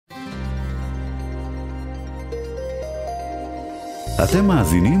אתם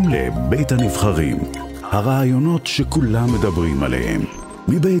מאזינים לבית הנבחרים, הרעיונות שכולם מדברים עליהם,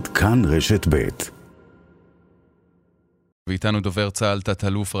 מבית כאן רשת בית. ואיתנו דובר צה"ל,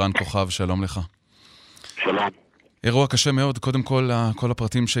 תת-אלוף כוכב, שלום לך. שלום. אירוע קשה מאוד, קודם כל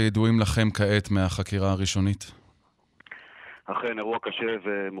הפרטים שידועים לכם כעת מהחקירה הראשונית. אכן, אירוע קשה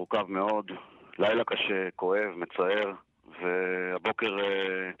ומורכב מאוד, לילה קשה, כואב, מצער, והבוקר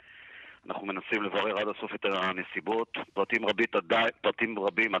אנחנו מנסים לברר עד הסוף את הנסיבות. פרטים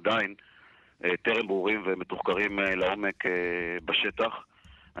רבים עדיין טרם ברורים ומתוחקרים לעומק בשטח.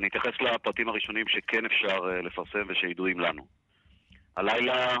 אני אתייחס לפרטים הראשונים שכן אפשר לפרסם ושידועים לנו.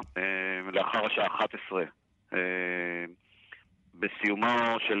 הלילה, לאחר השעה 11,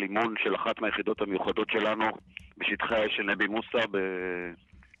 בסיומו של אימון של אחת מהיחידות המיוחדות שלנו בשטחי האש של נבי מוסא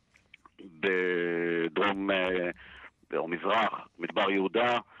בדרום או מזרח, מדבר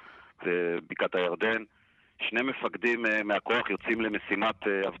יהודה ובקעת הירדן, שני מפקדים מהכוח יוצאים למשימת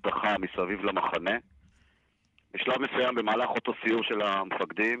אבטחה מסביב למחנה. בשלב מסוים במהלך אותו סיור של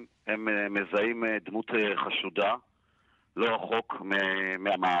המפקדים הם מזהים דמות חשודה לא רחוק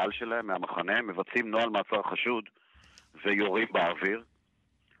מהמעל שלהם, מהמחנה, מבצעים נוהל מעצר חשוד ויורים באוויר.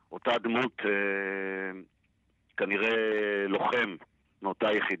 אותה דמות, כנראה לוחם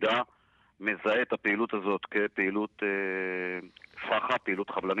מאותה יחידה, מזהה את הפעילות הזאת כפעילות פחה, פעילות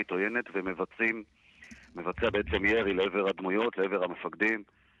חבלנית עוינת, ומבצע בעצם ירי לעבר הדמויות, לעבר המפקדים.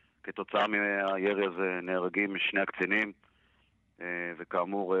 כתוצאה מהירי הזה נהרגים שני הקצינים,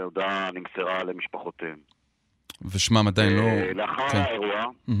 וכאמור הודעה נמסרה למשפחותיהם. ושמם עדיין לא... לאחר האירוע,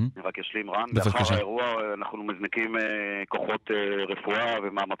 רק ישלים רן, לאחר האירוע אנחנו מזניקים כוחות רפואה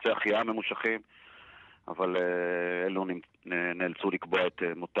ומאמצי החייאה ממושכים, אבל אלו נאלצו לקבוע את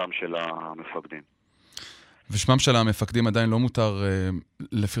מותם של המפקדים. ושמם של המפקדים עדיין לא מותר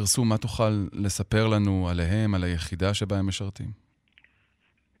לפרסום. מה תוכל לספר לנו עליהם, על היחידה שבה הם משרתים?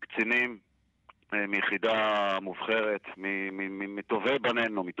 קצינים מיחידה מובחרת, מטובי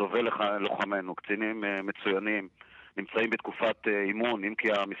בנינו, מטובי לוחמנו, קצינים מצוינים, נמצאים בתקופת אימון, אם כי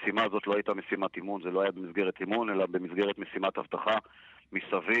המשימה הזאת לא הייתה משימת אימון, זה לא היה במסגרת אימון, אלא במסגרת משימת אבטחה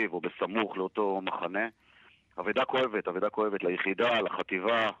מסביב או בסמוך לאותו מחנה. אבידה כואבת ליחידה,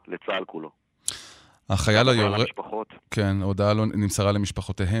 לחטיבה, לצה"ל כולו. החייל היורה... כן, הודעה לא נמסרה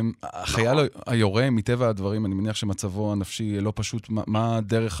למשפחותיהם. החייל היורה, מטבע הדברים, אני מניח שמצבו הנפשי לא פשוט. מה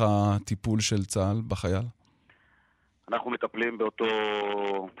דרך הטיפול של צה"ל בחייל? אנחנו מטפלים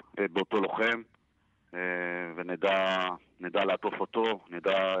באותו לוחם, ונדע לעטוף אותו,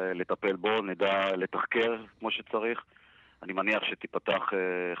 נדע לטפל בו, נדע לתחקר כמו שצריך. אני מניח שתיפתח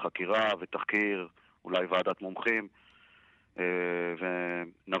חקירה ותחקיר, אולי ועדת מומחים,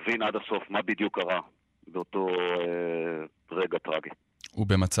 ונבין עד הסוף מה בדיוק קרה באותו רגע טרגי. הוא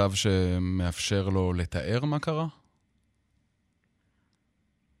במצב שמאפשר לו לתאר מה קרה?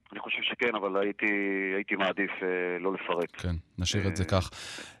 אני חושב שכן, אבל הייתי מעדיף לא לפרט. כן, נשאיר את זה כך.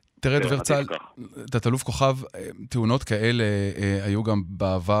 תראה, דובר צה"ל, תת-אלוף כוכב, תאונות כאלה היו גם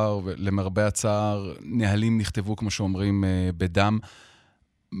בעבר, ולמרבה הצער, נהלים נכתבו, כמו שאומרים, בדם.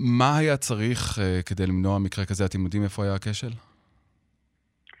 מה היה צריך כדי למנוע מקרה כזה? אתם יודעים איפה היה הכשל?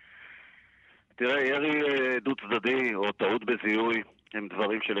 תראה, ירי דו צדדי או טעות בזיהוי הם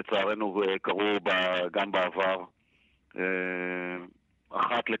דברים שלצערנו קרו גם בעבר.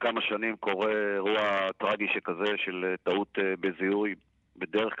 אחת לכמה שנים קורה אירוע טרגי שכזה של טעות בזיהוי,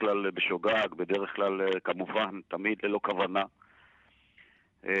 בדרך כלל בשוגג, בדרך כלל כמובן תמיד ללא כוונה.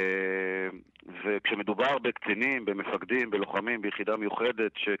 וכשמדובר בקצינים, במפקדים, בלוחמים, ביחידה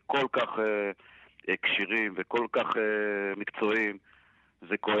מיוחדת שכל כך קשירים וכל כך מקצועיים,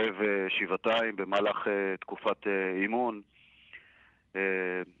 זה כואב שבעתיים במהלך תקופת אימון.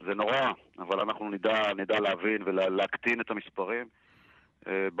 זה נורא, אבל אנחנו נדע להבין ולהקטין את המספרים.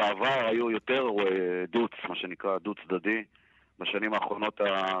 בעבר היו יותר דוץ, מה שנקרא דו צדדי. בשנים האחרונות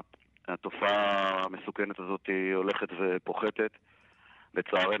התופעה המסוכנת הזאת היא הולכת ופוחתת.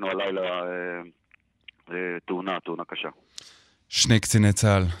 לצערנו הלילה תאונה קשה. שני קציני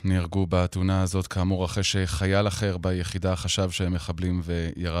צה"ל נהרגו בתאונה הזאת, כאמור אחרי שחייל אחר ביחידה חשב שהם מחבלים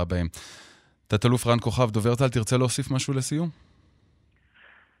וירה בהם. תת-אלוף כוכב, דובר צה"ל, תרצה להוסיף משהו לסיום?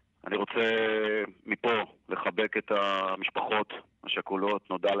 אני רוצה מפה לחבק את המשפחות השכולות,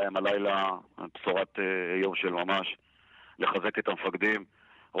 נודע להם הלילה בשורת איוב של ממש, לחזק את המפקדים.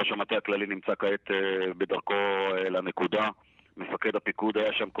 ראש המטה הכללי נמצא כעת בדרכו לנקודה. מפקד הפיקוד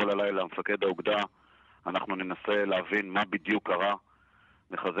היה שם כל הלילה, מפקד האוגדה. אנחנו ננסה להבין מה בדיוק קרה,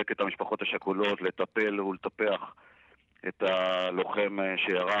 לחזק את המשפחות השכולות, לטפל ולטפח את הלוחם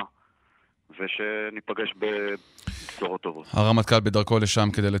שירה, ושניפגש בבשורות טובות. הרמטכ"ל בדרכו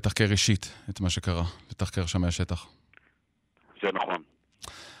לשם כדי לתחקר אישית את מה שקרה, לתחקר שם מהשטח. זה נכון.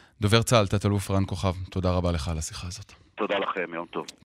 דובר צה"ל, תת-אלוף רן כוכב, תודה רבה לך על השיחה הזאת. תודה לכם, יום טוב.